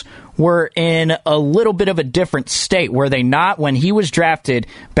Chiefs were in a little bit of a different state, were they not, when he was drafted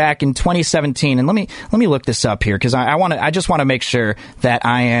back in 2017? And let me look this up here, because I just want to make sure that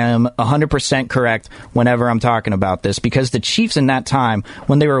I am 100% correct whenever I'm talking about this, because the Chiefs in that time,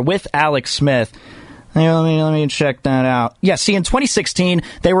 when they were with Alex Smith, let me check that out. Yeah, see, in 2016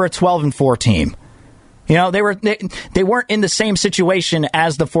 they were a 12-4 team. You know, they weren't in the same situation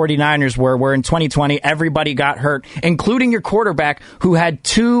as the 49ers were, where in 2020 everybody got hurt, including your quarterback, who had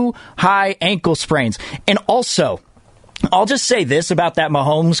 2 high ankle sprains. And also, I'll just say this about that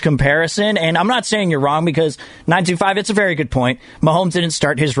Mahomes comparison, and I'm not saying you're wrong, because 925, it's a very good point. Mahomes didn't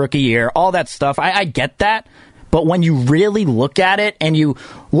start his rookie year, all that stuff. I get that. But when you really look at it and you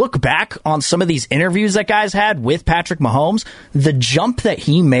look back on some of these interviews that guys had with Patrick Mahomes, the jump that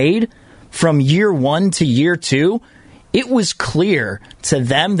he made from year 1 to year 2, it was clear to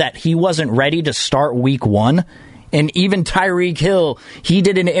them that he wasn't ready to start week 1. And even Tyreek Hill, he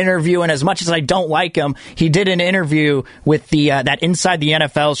did an interview, and as much as I don't like him, he did an interview with that Inside the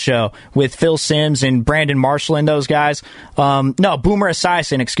NFL show with Phil Simms and Brandon Marshall and those guys. Boomer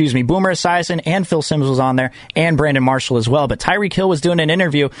Esiason, Boomer Esiason and Phil Simms was on there, and Brandon Marshall as well. But Tyreek Hill was doing an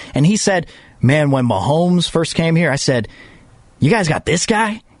interview, and he said, man, when Mahomes first came here, I said, you guys got this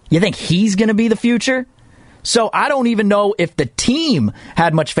guy? You think he's going to be the future? So I don't even know if the team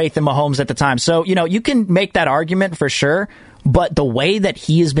had much faith in Mahomes at the time. So, you can make that argument for sure, but the way that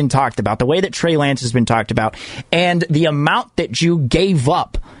he has been talked about, the way that Trey Lance has been talked about, and the amount that you gave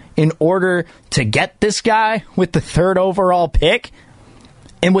up in order to get this guy with the 3rd overall pick,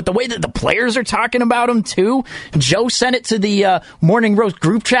 And with the way that the players are talking about him, too, Joe sent it to the Morning Roast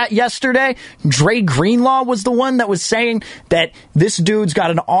group chat yesterday. Dre Greenlaw was the one that was saying that this dude's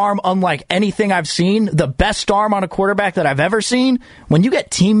got an arm unlike anything I've seen, the best arm on a quarterback that I've ever seen. When you get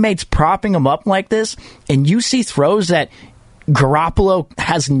teammates propping him up like this, and you see throws that Garoppolo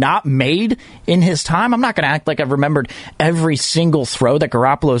has not made in his time. I'm not going to act like I've remembered every single throw that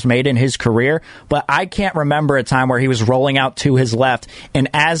Garoppolo's made in his career, but I can't remember a time where he was rolling out to his left, and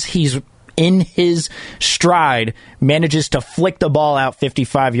as he's in his stride, manages to flick the ball out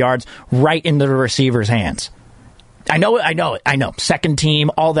 55 yards right into the receiver's hands. I know. Second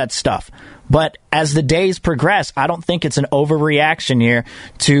team, all that stuff. But as the days progress, I don't think it's an overreaction here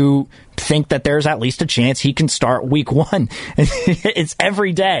to think that there's at least a chance he can start week 1. It's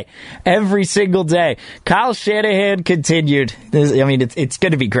every day, every single day. Kyle Shanahan continued. I mean, it's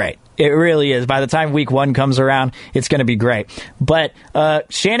going to be great. It really is. By the time week 1 comes around, it's going to be great. But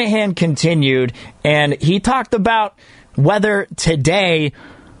Shanahan continued, and he talked about whether today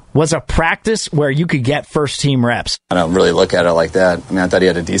was a practice where you could get first-team reps. I don't really look at it like that. I mean, I thought he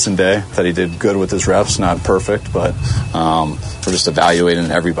had a decent day. I thought he did good with his reps, not perfect, but we're just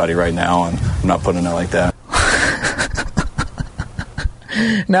evaluating everybody right now, and I'm not putting it like that.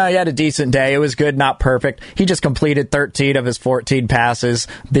 No, he had a decent day. It was good, not perfect. He just completed 13 of his 14 passes.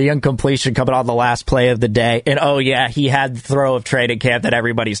 The incompletion coming on the last play of the day. And, oh, yeah, he had the throw of training camp that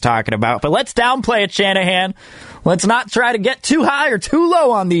everybody's talking about. But let's downplay it, Shanahan. Let's not try to get too high or too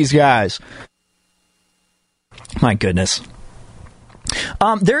low on these guys. My goodness.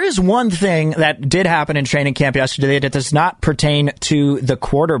 There is one thing that did happen in training camp yesterday that does not pertain to the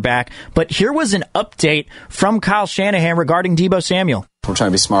quarterback, but here was an update from Kyle Shanahan regarding Deebo Samuel. We're trying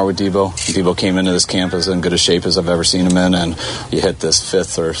to be smart with Deebo. Deebo came into this camp as in good a shape as I've ever seen him in, and you hit this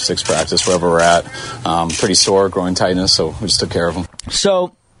 5th or 6th practice, wherever we're at. Pretty sore, groin tightness, so we just took care of him.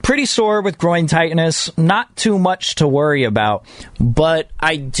 So, pretty sore with groin tightness, not too much to worry about, but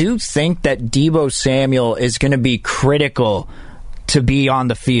I do think that Deebo Samuel is going to be critical to be on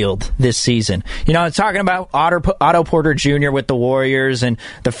the field this season. You know, I'm talking about Otto Porter Jr. with the Warriors and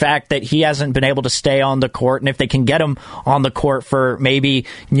the fact that he hasn't been able to stay on the court, and if they can get him on the court for maybe,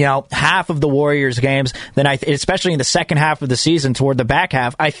 half of the Warriors games, then especially in the second half of the season toward the back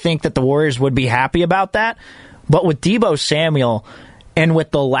half, I think that the Warriors would be happy about that. But with Deebo Samuel, and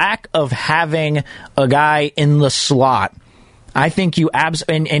with the lack of having a guy in the slot, I think you relying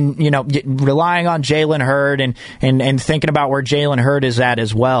on Jalen Hurd and thinking about where Jalen Hurd is at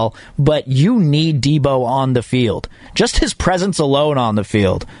as well, but you need Deebo on the field. Just his presence alone on the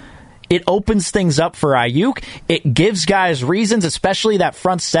field. It opens things up for Ayuk. It gives guys reasons, especially that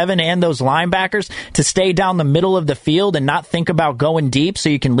front 7 and those linebackers, to stay down the middle of the field and not think about going deep so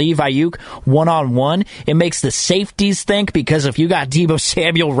you can leave Ayuk one-on-one. It makes the safeties think, because if you got Deebo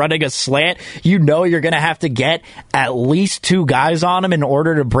Samuel running a slant, you know you're going to have to get at least 2 guys on him in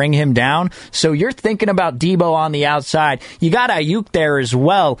order to bring him down. So you're thinking about Deebo on the outside. You got Ayuk there as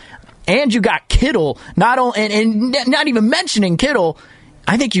well, and you got Kittle. Not even mentioning Kittle,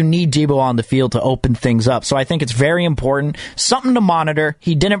 I think you need Deebo on the field to open things up. So I think it's very important. Something to monitor.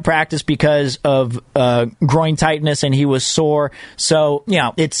 He didn't practice because of groin tightness, and he was sore. So,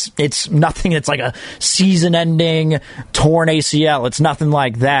 it's nothing. It's like a season-ending torn ACL. It's nothing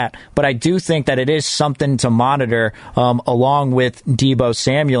like that. But I do think that it is something to monitor along with Deebo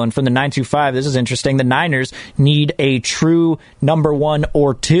Samuel. And from the 925, this is interesting. The Niners need a true number 1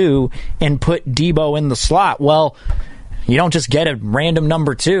 or 2 and put Deebo in the slot. Well, you don't just get a random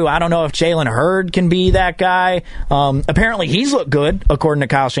number 2. I don't know if Jalen Hurd can be that guy. Apparently, he's looked good, according to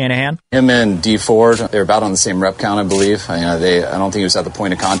Kyle Shanahan. Him and D Ford, they're about on the same rep count, I believe. I don't think he was at the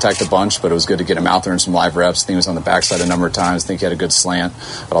point of contact a bunch, but it was good to get him out there in some live reps. I think he was on the backside a number of times. I think he had a good slant,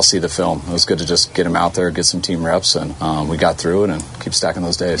 but I'll see the film. It was good to just get him out there, get some team reps, and we got through it and keep stacking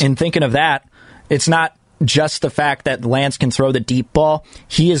those days. And thinking of that, it's not just the fact that Lance can throw the deep ball.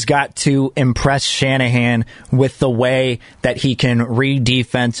 He has got to impress Shanahan with the way that he can read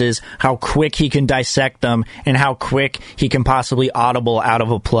defenses, how quick he can dissect them, and how quick he can possibly audible out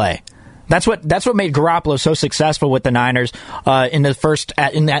of a play. That's what made Garoppolo so successful with the Niners in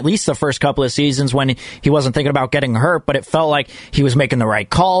at least the first couple of seasons when he wasn't thinking about getting hurt, but it felt like he was making the right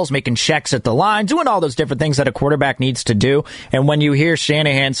calls, making checks at the line, doing all those different things that a quarterback needs to do. And when you hear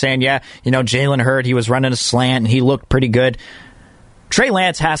Shanahan saying, Jalen Hurd, he was running a slant and he looked pretty good, Trey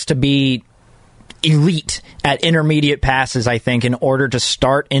Lance has to be elite at intermediate passes, I think, in order to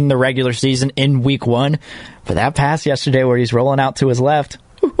start in the regular season in week 1. For that pass yesterday where he's rolling out to his left,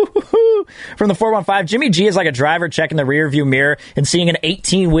 from the 415, Jimmy G is like a driver checking the rearview mirror and seeing an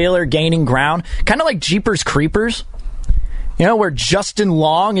 18-wheeler gaining ground, kind of like Jeepers Creepers. You know, where Justin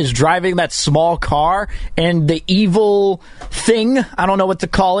Long is driving that small car and the evil thing, I don't know what to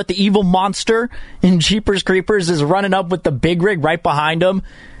call it, the evil monster in Jeepers Creepers is running up with the big rig right behind him,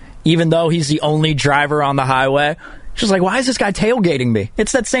 even though he's the only driver on the highway. She's like, why is this guy tailgating me?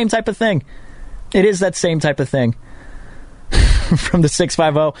 It's that same type of thing. It is that same type of thing. From the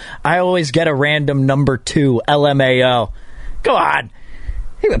 650, I always get a random number 2, LMAO. Go on.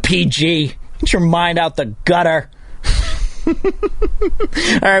 Give a PG. Get your mind out the gutter. All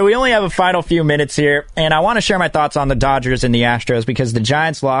right, we only have a final few minutes here, and I want to share my thoughts on the Dodgers and the Astros because the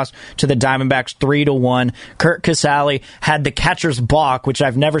Giants lost to the Diamondbacks 3-1. Kurt Casale had the catcher's balk, which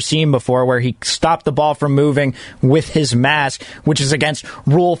I've never seen before, where he stopped the ball from moving with his mask, which is against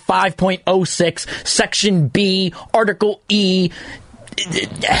Rule 5.06, Section B, Article E,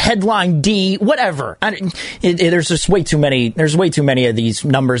 Headline D, whatever. There's just way too many. There's way too many of these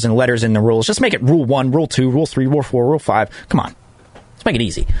numbers and letters in the rules. Just make it Rule 1, Rule 2, Rule 3, Rule 4, Rule 5. Come on, let's make it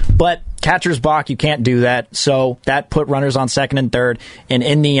easy. But catcher's balk, you can't do that. So that put runners on second and third, and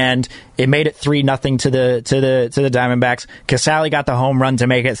in the end, it made it 3-0 to the Diamondbacks. Casale got the home run to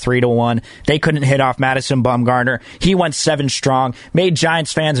make it 3-1. They couldn't hit off Madison Bumgarner. He went 7 strong. Made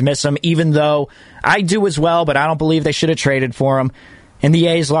Giants fans miss him, even though I do as well. But I don't believe they should have traded for him. And the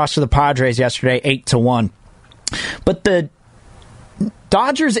A's lost to the Padres yesterday, 8-1. But the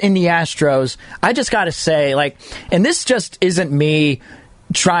Dodgers and the Astros, I just got to say, and this just isn't me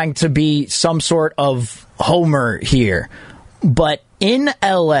trying to be some sort of homer here, but in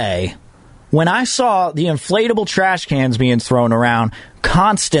L.A., when I saw the inflatable trash cans being thrown around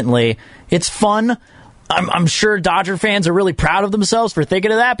constantly, it's fun. I'm sure Dodger fans are really proud of themselves for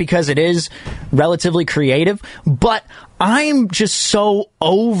thinking of that because it is relatively creative. But I'm just so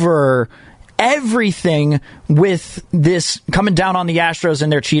over everything with this coming down on the Astros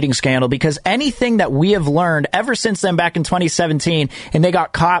and their cheating scandal, because anything that we have learned ever since then back in 2017, and they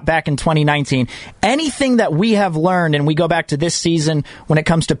got caught back in 2019, anything that we have learned, and we go back to this season when it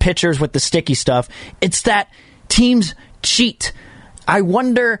comes to pitchers with the sticky stuff, it's that teams cheat. I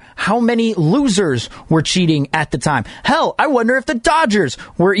wonder how many losers were cheating at the time. Hell, I wonder if the Dodgers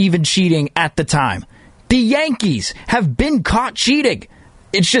were even cheating at the time. The Yankees have been caught cheating.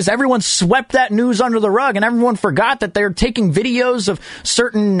 It's just everyone swept that news under the rug, and everyone forgot that they're taking videos of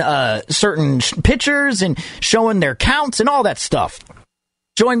certain pitchers and showing their counts and all that stuff,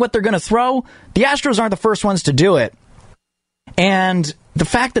 showing what they're going to throw. The Astros aren't the first ones to do it. And the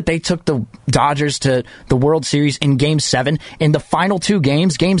fact that they took the Dodgers to the World Series in Game 7, in the final 2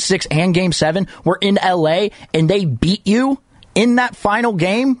 games, Game 6 and Game 7, were in L.A., and they beat you in that final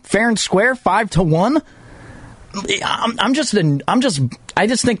game, fair and square, 5-1. I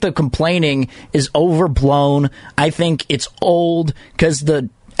just think the complaining is overblown. I think it's old because the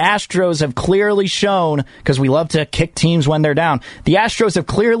Astros have clearly shown, because we love to kick teams when they're down, the Astros have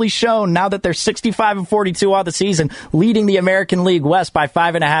clearly shown now that they're 65-42 on the season, leading the American League West by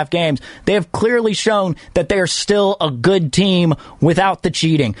 5.5 games. They have clearly shown that they are still a good team without the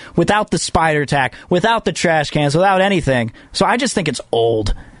cheating, without the spider tack, without the trash cans, without anything. So I just think it's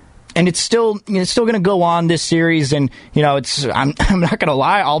old. And it's still going to go on this series, and I'm not going to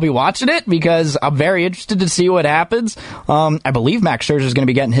lie, I'll be watching it because I'm very interested to see what happens. I believe Max Scherzer is going to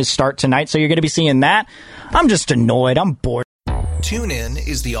be getting his start tonight, so you're going to be seeing that. I'm just annoyed. I'm bored. TuneIn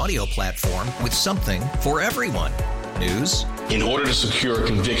is the audio platform with something for everyone. News. In order to secure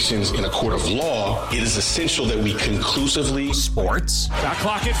convictions in a court of law, it is essential that we conclusively. Sports. Shot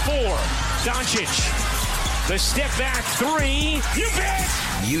clock at 4. Doncic. The step back 3. You bet.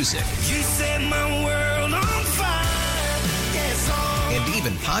 Music. You set my world on fire. Yes, and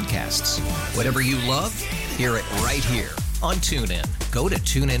even podcasts. Whatever you love, hear it right here on TuneIn. Go to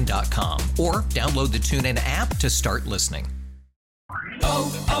TuneIn.com or download the TuneIn app to start listening.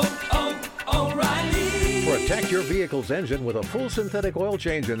 O'Reilly. Protect your vehicle's engine with a full synthetic oil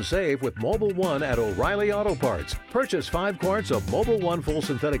change and save with Mobile One at O'Reilly Auto Parts. Purchase 5 quarts of Mobile One full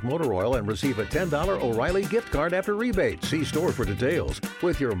synthetic motor oil and receive a $10 O'Reilly gift card after rebate. See store for details.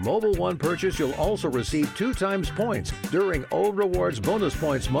 With your Mobile One purchase, you'll also receive 2 times points during O Rewards Bonus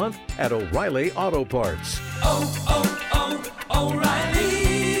Points Month at O'Reilly Auto Parts.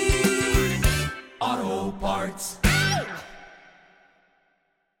 O'Reilly Auto Parts.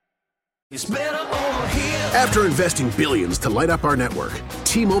 It's better over here. After investing billions to light up our network,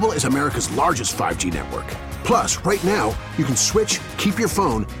 T-Mobile is America's largest 5G network. Plus, right now, you can switch, keep your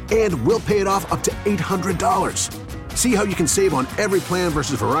phone, and we'll pay it off up to $800. See how you can save on every plan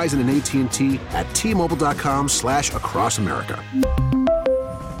versus Verizon and AT&T at T-Mobile.com/across America.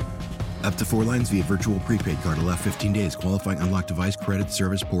 Up to 4 lines via virtual prepaid card. Allow 15 days. Qualifying unlocked device credit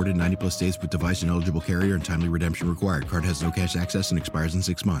service ported 90 plus days with device and eligible carrier and timely redemption required. Card has no cash access and expires in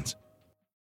 6 months.